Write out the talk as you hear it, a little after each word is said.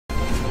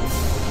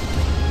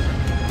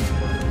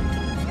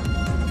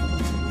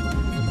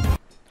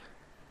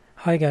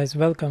Hi guys,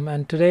 welcome,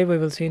 and today we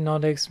will see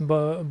Nordic's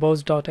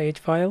Boards.h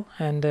file,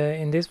 and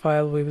in this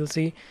file we will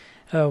see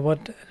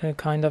what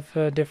kind of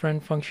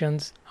different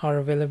functions are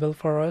available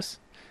for us.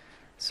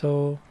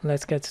 So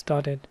let's get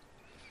started.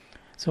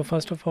 So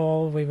first of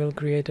all, we will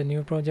create a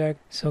new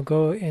project. So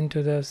go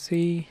into the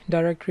C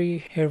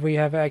directory. Here we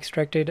have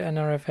extracted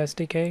nRF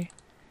SDK,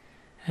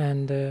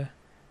 and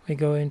we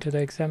go into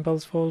the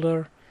examples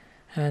folder,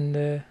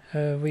 and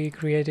we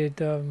created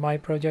the my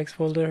projects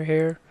folder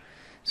here.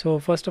 So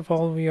first of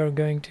all, we are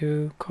going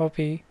to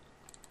copy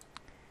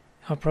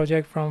a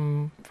project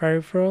from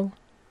peripheral.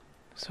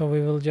 So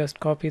we will just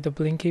copy the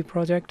Blinky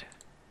project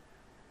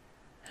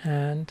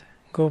and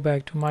go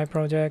back to my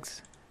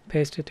projects,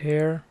 paste it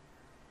here.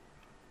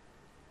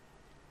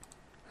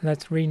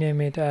 Let's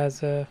rename it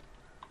as a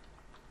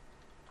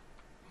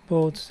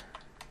Boards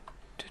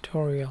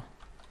tutorial.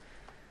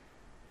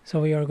 So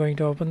we are going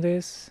to open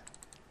this.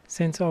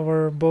 Since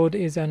our board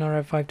is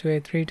nRF5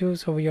 2832,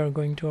 so we are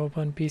going to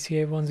open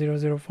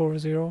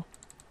PCA10040.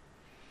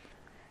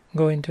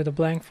 Go into the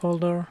blank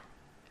folder,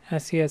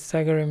 SES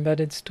Sagar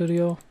Embedded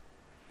Studio,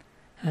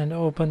 and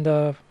open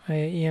the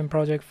EM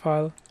project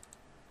file.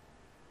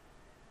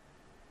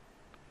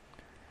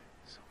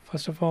 So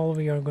first of all,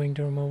 we are going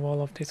to remove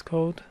all of this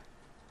code.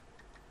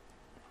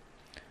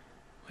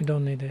 We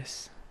don't need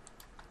this.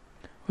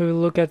 We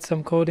will look at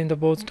some code in the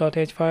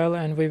Boards.h file,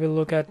 and we will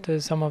look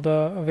at some of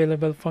the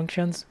available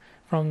functions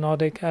from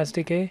Nordic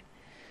SDK.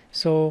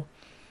 So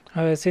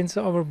since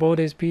our board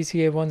is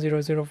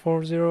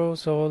PCA10040,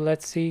 so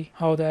let's see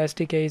how the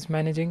SDK is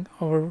managing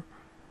our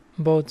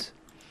boards.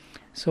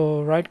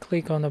 So right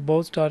click on the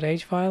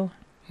Boards.h file,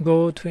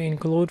 go to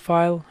include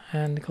file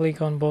and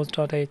click on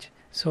Boards.h.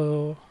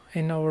 So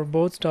in our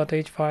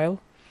Boards.h file,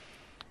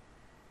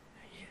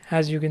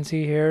 as you can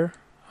see here,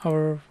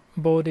 our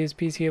board is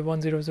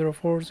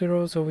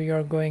PCA10040, so we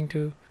are going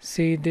to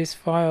see this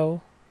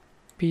file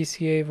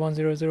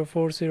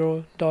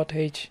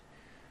PCA10040.h.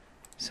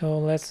 So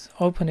let's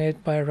open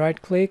it by right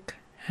click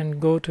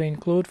and go to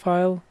include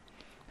file,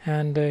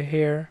 and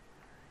here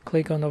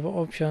click on the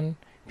option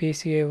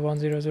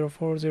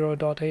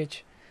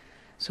PCA10040.h.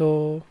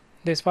 So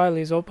this file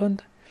is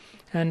opened,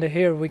 and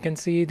here we can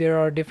see there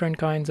are different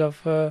kinds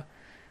of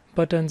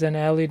buttons and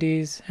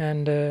LEDs,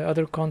 and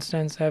other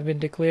constants have been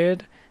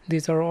declared.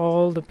 These are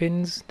all the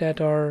pins that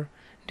are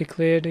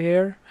declared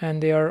here,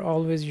 and they are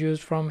always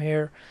used from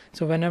here.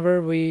 So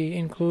whenever we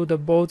include the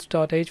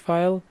Boards.h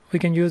file, we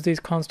can use these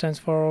constants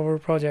for our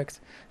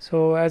projects.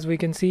 So as we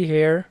can see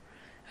here,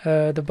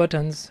 the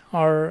buttons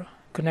are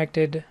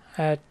connected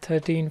at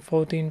 13,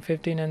 14,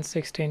 15 and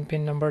 16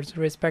 pin numbers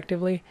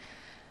respectively,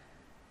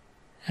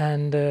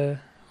 and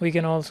we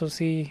can also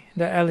see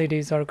the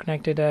LEDs are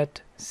connected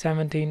at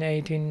 17,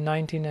 18,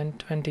 19 and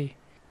 20.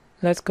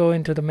 Let's go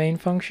into the main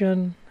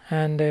function,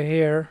 and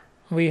here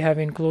we have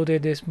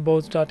included this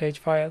Boards.h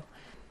file.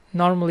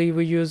 Normally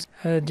we use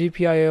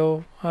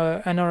GPIO,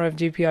 nRF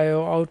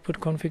GPIO output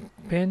config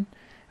pin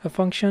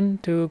function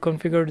to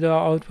configure the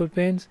output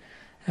pins,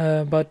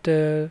 but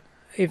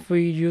if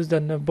we use the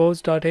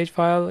Boards.h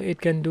file, it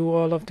can do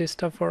all of this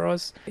stuff for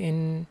us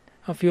in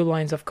a few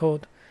lines of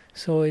code.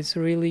 So it's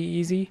really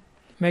easy.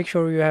 Make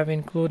sure you have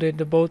included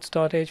the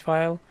Boards.h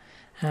file,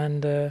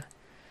 and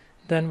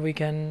then we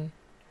can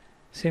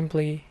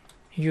simply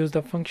use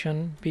the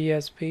function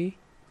bsp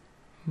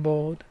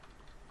board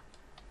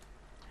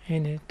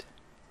init,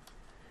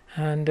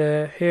 and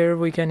here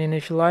we can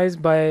initialize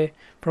by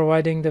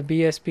providing the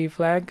BSP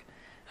flag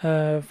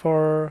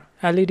for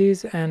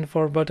LEDs and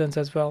for buttons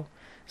as well.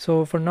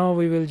 So for now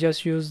we will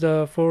just use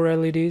the 4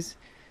 LEDs,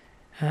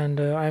 and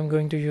I'm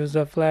going to use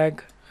the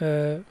flag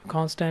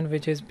constant,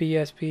 which is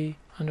BSP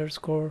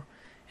underscore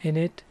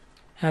init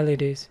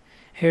LEDs.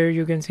 Here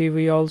you can see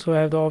we also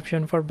have the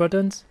option for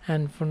buttons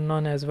and for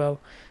none as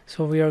well.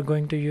 So we are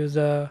going to use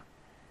the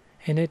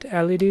init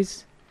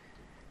LEDs,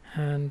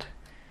 and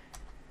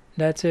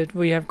that's it.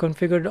 We have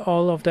configured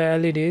all of the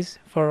LEDs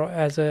for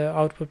as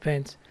output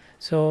pins.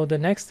 So the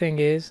next thing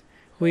is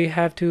we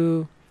have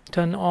to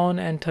turn on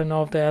and turn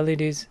off the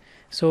LEDs.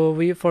 So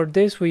for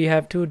this we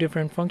have two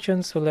different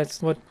functions. So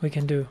let's what we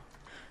can do.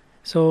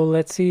 So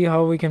let's see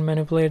how we can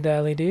manipulate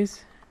the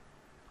LEDs.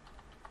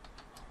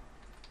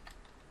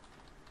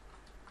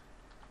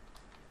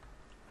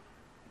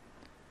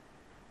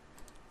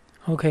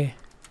 Okay,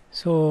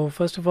 so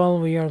first of all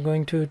we are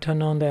going to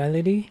turn on the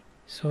LED.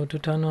 So to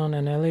turn on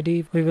an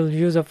LED, we will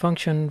use a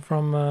function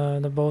from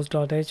the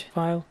Boards.h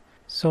file.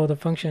 So the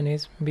function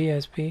is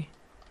bsp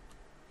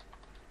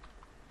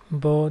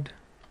board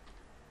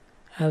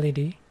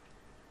LED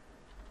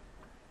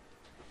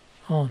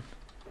on.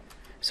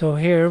 So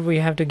here we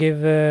have to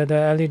give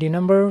the LED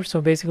number.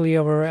 So basically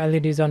our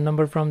LEDs are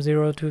numbered from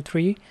 0 to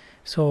 3.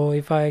 So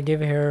if I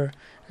give here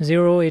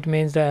 0, it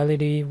means the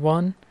LED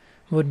 1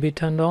 would be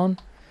turned on.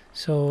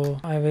 So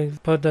I will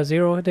put the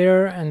 0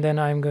 there, and then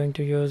I'm going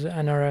to use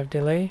nRF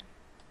delay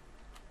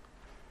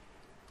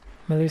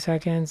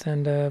milliseconds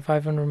and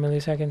 500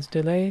 milliseconds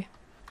delay.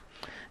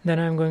 Then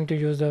I'm going to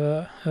use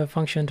the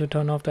function to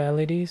turn off the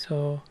LED.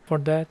 So for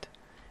that,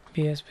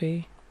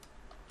 bsp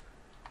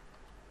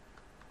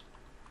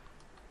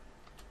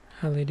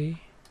LED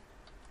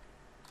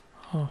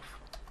off.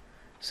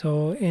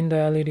 So in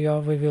the LED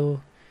off we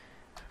will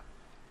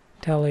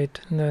tell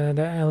it the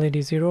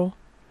LED 0,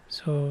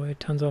 so it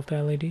turns off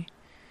the LED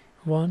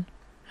 1,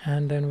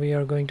 and then we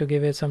are going to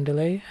give it some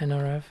delay,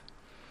 nRF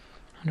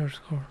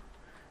underscore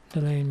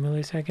delay in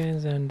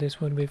milliseconds, and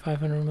this would be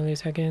 500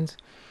 milliseconds,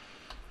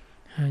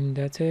 and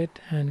that's it.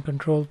 And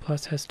control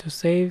plus S to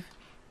save.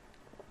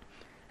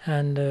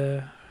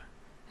 And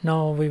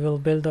now we will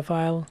build the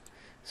file.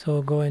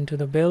 So go into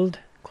the build,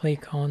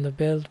 click on the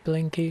build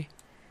blinky,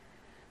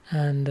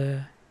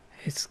 and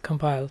it's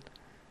compiled.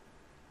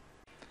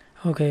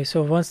 Okay,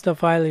 so once the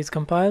file is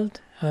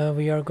compiled,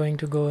 we are going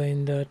to go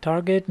in the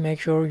target. Make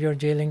sure your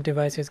J-Link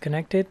device is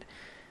connected,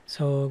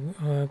 so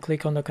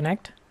click on the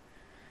connect,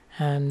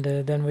 and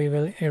then we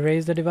will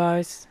erase the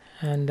device,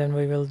 and then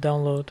we will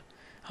download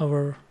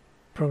our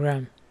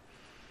program.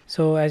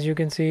 So as you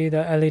can see,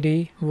 the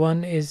LED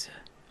 1 is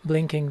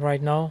blinking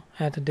right now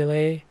at a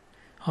delay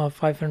of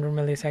 500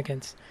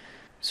 milliseconds.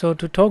 So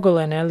to toggle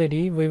an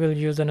LED, we will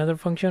use another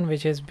function,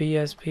 which is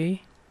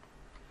BSP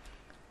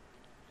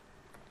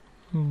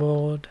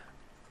board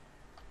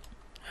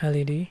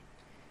LED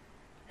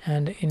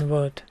and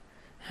invert,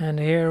 and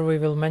here we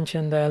will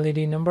mention the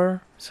LED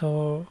number.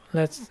 So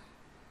let's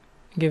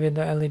give it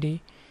the LED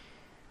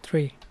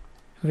 3,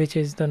 which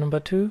is the number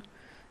 2.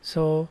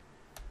 So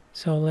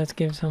let's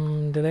give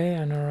some delay,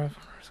 nRF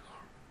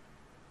underscore,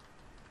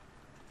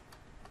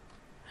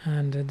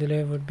 and the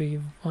delay would be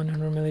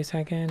 100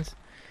 milliseconds.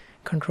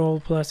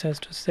 Control plus S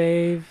to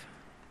save.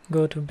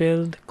 Go to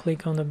build,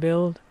 click on the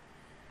build,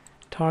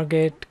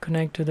 target,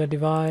 connect to the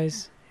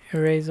device,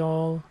 erase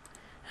all,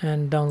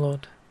 and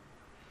download.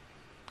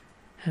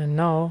 And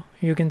now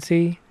you can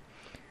see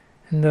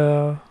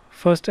the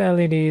first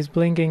LED is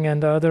blinking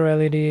and the other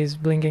LED is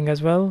blinking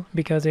as well,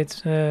 because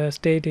its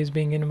state is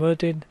being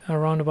inverted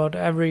around about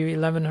every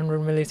 1100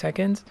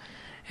 milliseconds.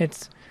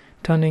 It's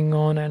turning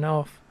on and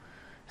off.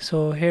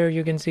 So here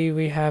you can see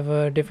we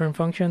have different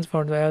functions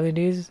for the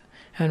LEDs,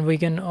 and we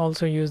can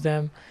also use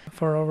them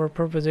for our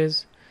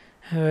purposes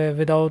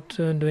without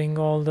doing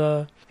all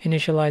the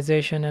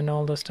initialization and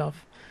all the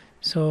stuff.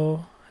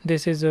 So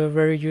this is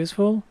very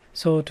useful.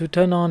 So to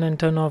turn on and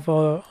turn off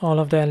all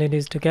of the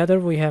LEDs together,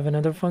 we have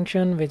another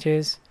function, which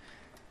is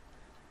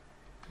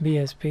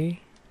BSP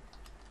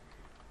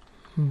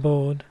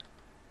board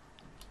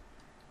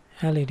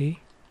LEDs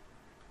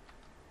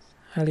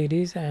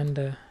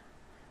and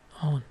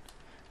on.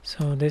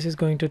 So this is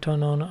going to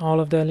turn on all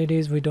of the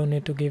LEDs. We don't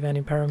need to give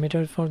any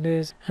parameters for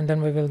this. And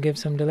then we will give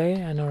some delay,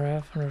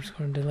 nRF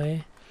underscore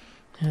delay,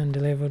 and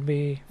delay would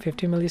be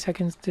 50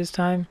 milliseconds this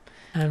time.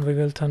 And we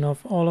will turn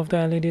off all of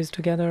the LEDs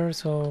together.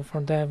 So for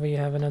that we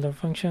have another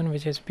function,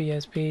 which is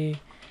BSP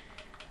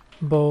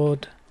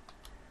board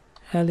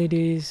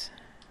LEDs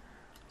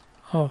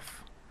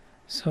off.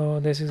 So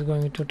this is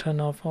going to turn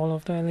off all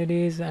of the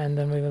LEDs, and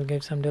then we will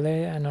give some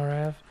delay,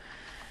 nRF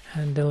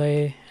and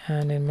delay,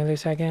 and in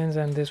milliseconds,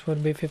 and this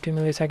would be 50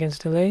 milliseconds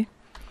delay,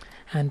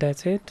 and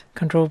that's it.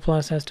 Control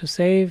plus S to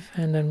save,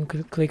 and then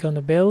click on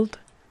the build.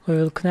 We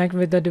will connect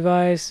with the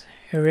device,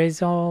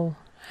 erase all,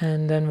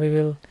 and then we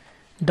will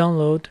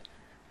download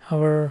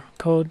our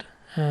code.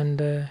 And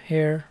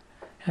here,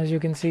 as you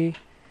can see,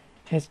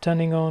 it's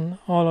turning on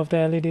all of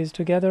the LEDs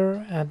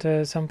together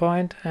at some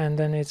point, and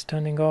then it's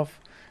turning off,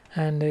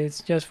 and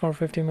it's just for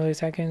 50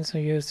 milliseconds. So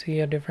you see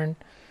a different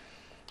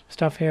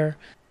stuff here.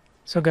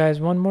 So guys,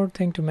 one more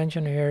thing to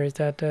mention here is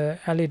that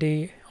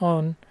LED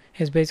on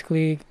is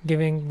basically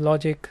giving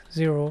logic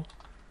 0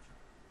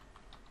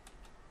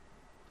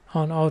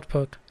 on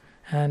output,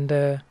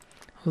 and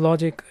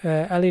logic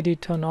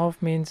LED turn off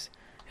means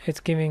it's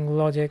giving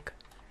logic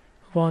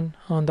 1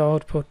 on the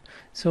output.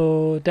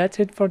 So that's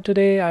it for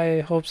today.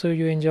 I hope so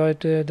you enjoyed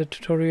the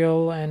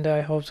tutorial, and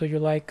I hope so you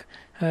like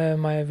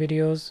my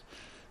videos,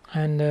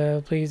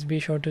 and please be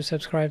sure to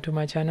subscribe to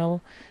my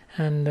channel,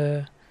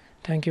 and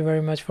thank you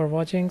very much for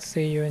watching.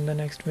 See you in the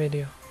next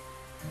video.